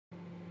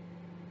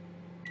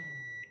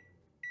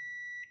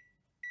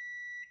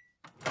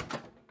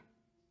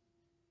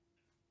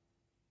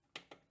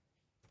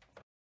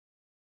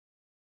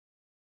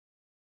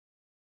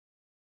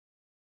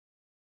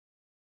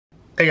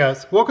Hey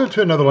guys, welcome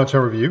to another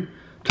lunchtime review.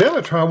 Today I'm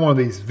going to try one of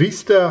these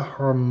Vista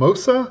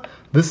Hermosa.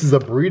 This is a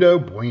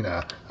Burrito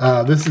Bueno.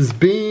 This is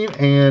bean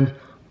and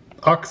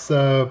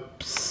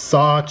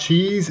Oaxaca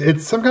cheese.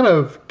 It's some kind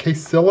of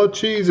quesadilla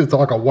cheese. It's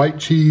like a white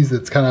cheese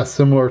that's kind of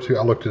similar to,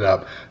 I looked it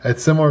up,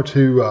 it's similar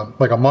to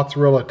like a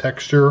mozzarella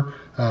texture.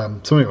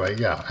 So anyway,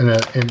 yeah,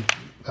 and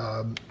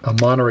a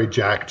Monterey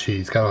Jack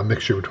cheese, kind of a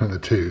mixture between the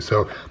two.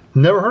 So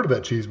never heard of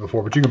that cheese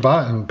before, but you can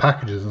buy it in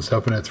packages and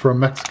stuff, and it's from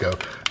Mexico.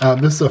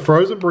 This is a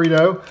frozen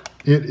burrito.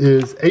 It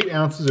is 8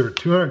 ounces or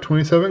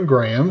 227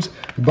 grams.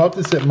 We bought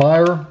this at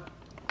Meijer.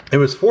 It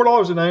was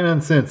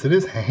 $4.99. It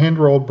is a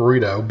hand-rolled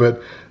burrito,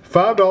 but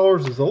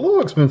 $5 is a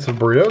little expensive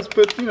burritos,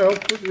 but you know,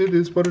 it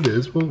is what it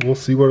is. We'll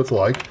see what it's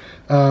like.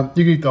 You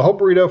can eat the whole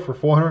burrito for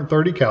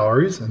 430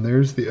 calories, and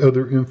there's the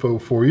other info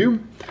for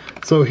you.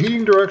 So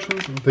heating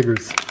directions, I think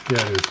it's,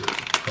 yeah, it is.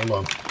 Hold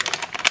on.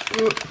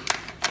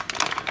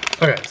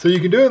 Okay, so you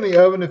can do it in the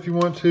oven if you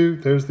want to.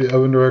 There's the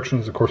oven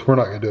directions. Of course, we're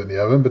not gonna do it in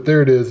the oven, but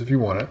there it is if you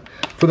want it.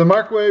 For the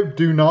microwave,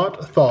 do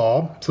not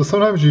thaw. So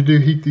sometimes you do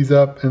heat these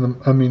up, and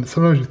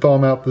sometimes you thaw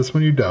them out. This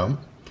one you don't.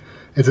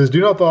 It says,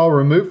 do not thaw,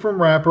 remove from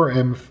wrapper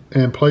and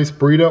place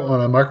burrito on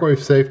a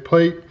microwave safe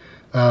plate.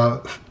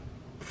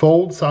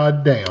 Fold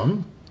side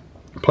down.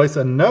 Place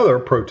another,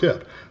 pro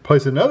tip,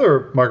 place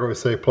another microwave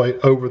safe plate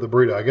over the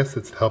burrito. I guess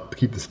it's to help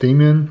keep the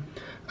steam in.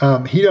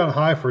 Heat on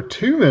high for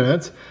 2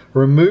 minutes.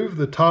 Remove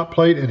the top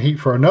plate and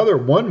heat for another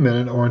 1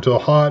 minute or until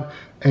hot,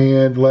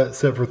 and let it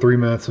sit for 3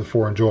 minutes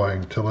before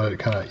enjoying to let it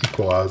kind of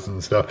equalize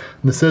and stuff.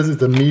 And it says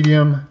it's a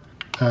medium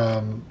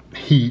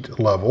heat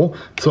level.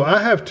 So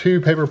I have 2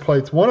 paper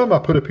plates. One of them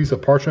I put a piece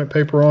of parchment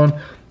paper on,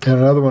 and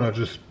another one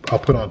I'll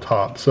put on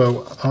top.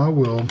 So I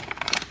will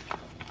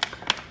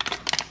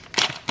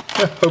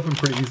open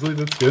pretty easily.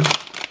 That's good.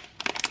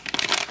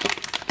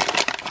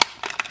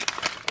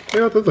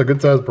 Yeah, that's a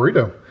good sized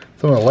burrito.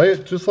 So I'm gonna lay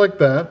it just like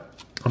that.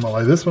 I'm gonna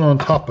lay this one on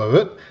top of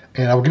it,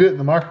 and I'll get it in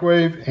the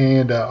microwave,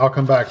 and I'll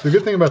come back. The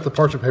good thing about the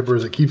parchment paper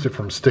is it keeps it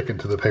from sticking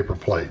to the paper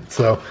plate.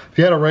 So if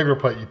you had a regular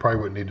plate, you probably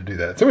wouldn't need to do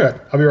that. So anyway,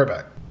 I'll be right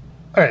back.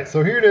 All right,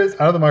 so here it is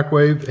out of the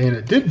microwave, and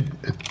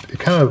it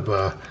kind of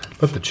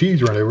let the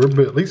cheese run over,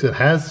 but at least it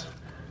has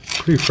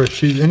pretty fresh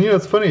cheese. And you know,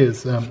 what's funny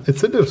is it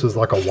said this was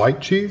like a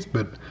white cheese,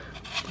 but it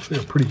looks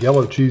like a pretty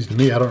yellow cheese to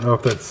me. I don't know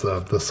if that's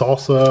the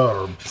salsa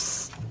or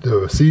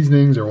the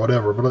seasonings or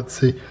whatever, but let's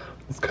see.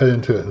 Let's cut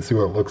into it and see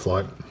what it looks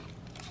like.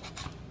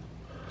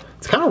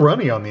 It's kind of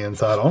runny on the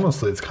inside,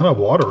 honestly. It's kind of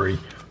watery.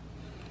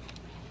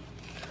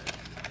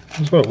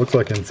 That's what it looks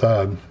like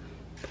inside.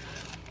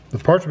 The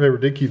parchment paper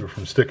did keep it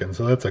from sticking,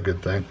 so that's a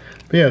good thing.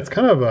 But yeah, it's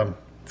kind of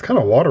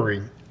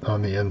watery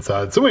on the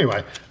inside. So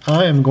anyway,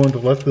 I am going to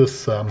let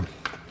this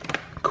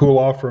cool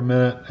off for a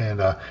minute,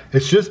 and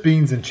it's just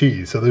beans and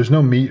cheese, so there's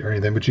no meat or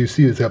anything, but you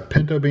see it's got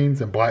pinto beans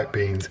and black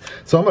beans.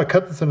 So I'm going to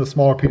cut this into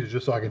smaller pieces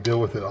just so I can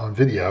deal with it on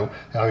video,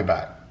 and I'll be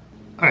back.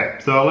 All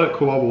right, so I'll let it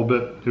cool off a little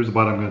bit. Here's the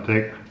bite I'm going to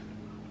take.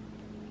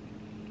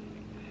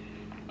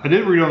 I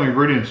did read on the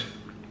ingredients.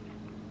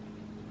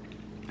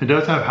 It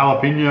does have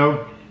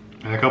jalapeno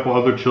and a couple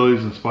other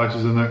chilies and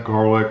spices in it,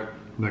 garlic,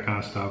 that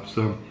kind of stuff.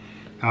 So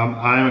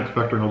I am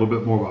expecting a little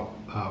bit more of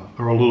a,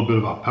 or a little bit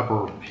of a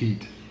pepper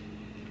heat,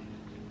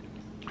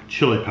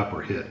 chili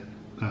pepper hit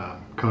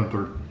coming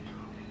through.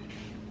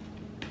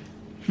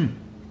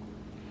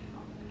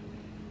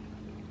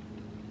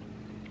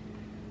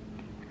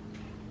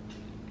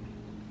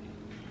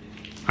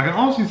 I can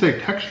honestly say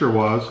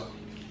texture-wise,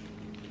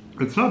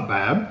 it's not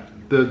bad.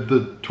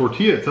 The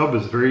tortilla itself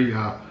is very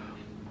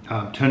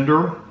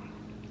tender,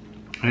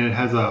 and it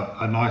has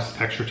a nice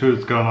texture to it.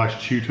 It's got a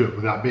nice chew to it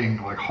without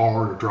being like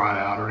hard or dried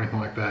out or anything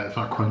like that. It's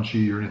not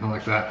crunchy or anything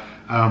like that.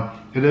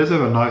 It does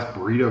have a nice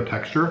burrito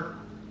texture.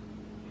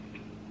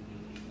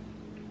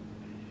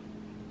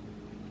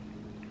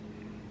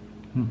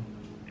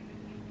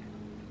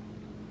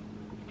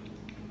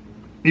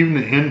 Even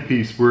the end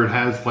piece where it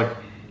has like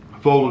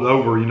folded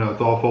over, you know, it's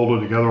all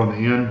folded together on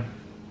the end.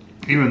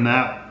 Even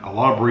that, a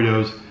lot of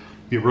burritos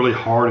get really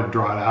hard and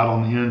dried out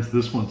on the ends.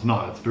 This one's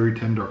not, it's very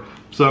tender.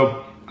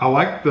 So I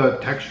like the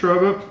texture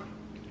of it.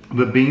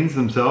 The beans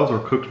themselves are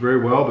cooked very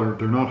well.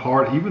 They're not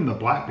hard. Even the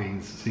black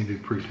beans seem to be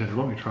pretty tender.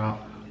 Let me try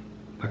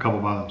a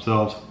couple by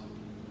themselves.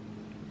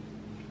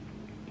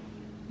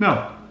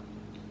 No,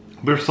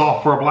 they're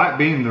soft. For a black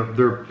bean,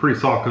 they're pretty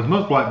soft, because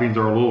most black beans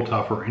are a little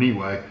tougher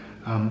anyway.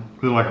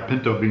 They're like a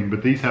pinto bean,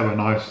 but these have a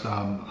nice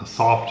a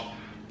soft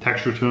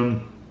texture to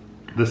them.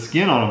 The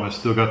skin on them has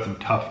still got some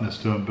toughness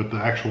to them, but the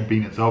actual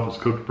bean itself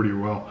is cooked pretty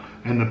well.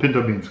 And the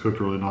pinto bean's cooked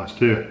really nice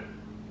too.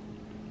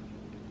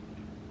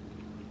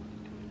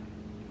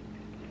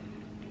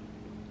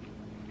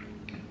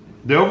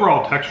 The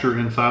overall texture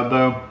inside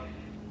though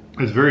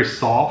is very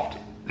soft,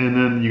 and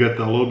then you got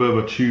a little bit of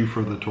a chew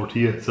for the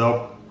tortilla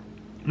itself.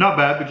 Not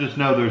bad, but just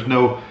know there's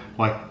no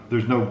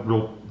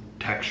real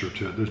texture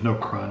to it. There's no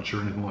crunch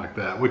or anything like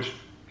that, which,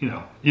 you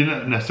know, you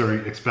don't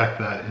necessarily expect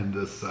that in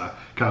this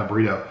kind of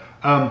burrito.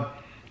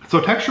 So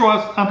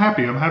texture-wise, I'm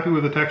happy. I'm happy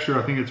with the texture.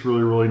 I think it's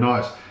really, really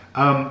nice.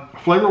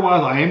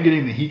 Flavor-wise, I am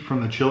getting the heat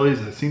from the chilies.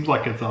 It seems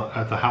like it's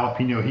a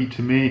jalapeno heat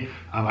to me.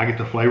 I get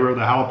the flavor of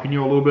the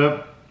jalapeno a little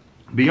bit.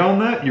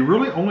 Beyond that, you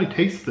really only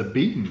taste the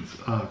beans.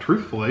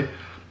 Truthfully,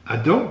 I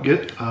don't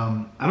get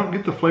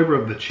the flavor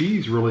of the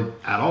cheese really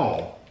at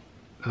all,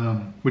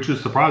 which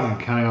is surprising,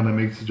 counting on they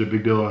make such a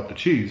big deal about the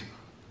cheese.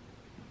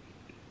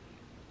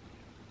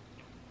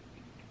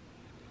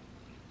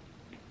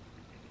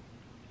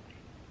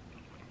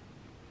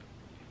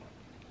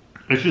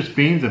 It's just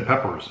beans and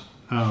peppers,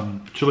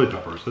 chili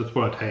peppers. That's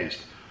what I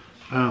taste.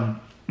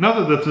 Not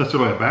that that's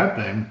necessarily a bad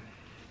thing,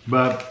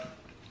 but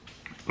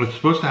it's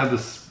supposed to have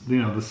this,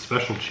 this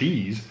special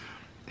cheese,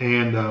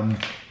 and I'm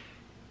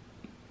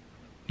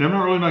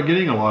not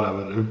getting a lot of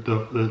it.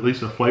 At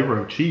least the flavor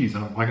of cheese.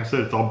 Like I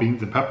said, it's all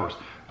beans and peppers.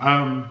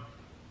 Not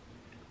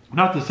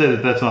to say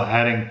that that's not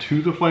adding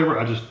to the flavor.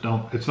 I just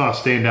don't. It's not a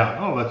standout.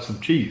 Oh, that's some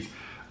cheese.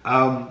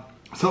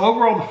 So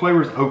overall, the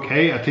flavor is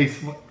okay.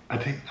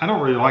 I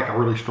don't really like a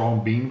really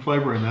strong bean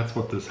flavor, and that's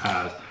what this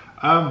has.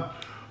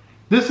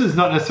 This is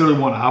not necessarily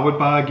one I would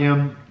buy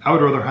again. I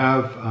would rather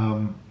have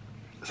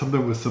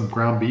something with some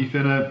ground beef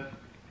in it,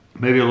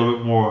 maybe a little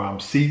bit more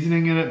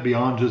seasoning in it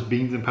beyond just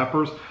beans and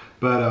peppers.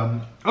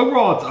 But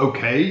overall, it's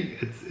okay.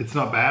 It's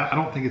not bad. I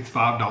don't think it's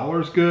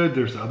 $5 good.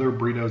 There's other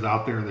burritos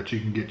out there that you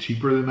can get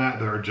cheaper than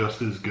that are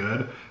just as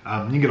good.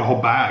 You can get a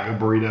whole bag of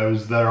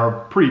burritos that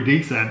are pretty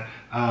decent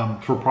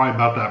for probably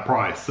about that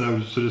price. So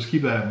just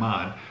keep that in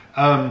mind.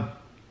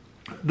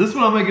 This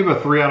one I'm gonna give a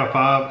 3 out of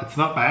 5. It's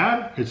not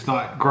bad. It's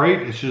not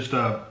great. It's just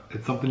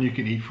it's something you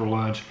can eat for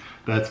lunch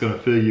that's gonna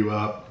fill you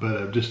up,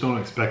 but just don't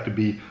expect to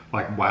be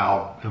like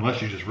wow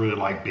unless you just really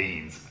like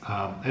beans.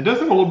 It does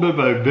have a little bit of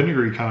a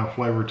vinegary kind of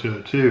flavor to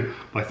it too,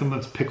 like something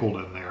that's pickled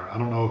in there. I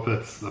don't know if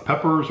it's the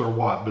peppers or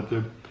what, but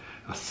there's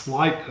a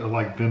slight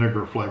like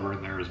vinegar flavor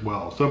in there as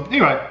well. So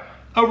anyway,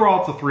 overall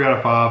it's a 3 out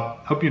of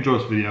 5. Hope you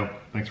enjoyed this video.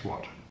 Thanks for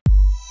watching.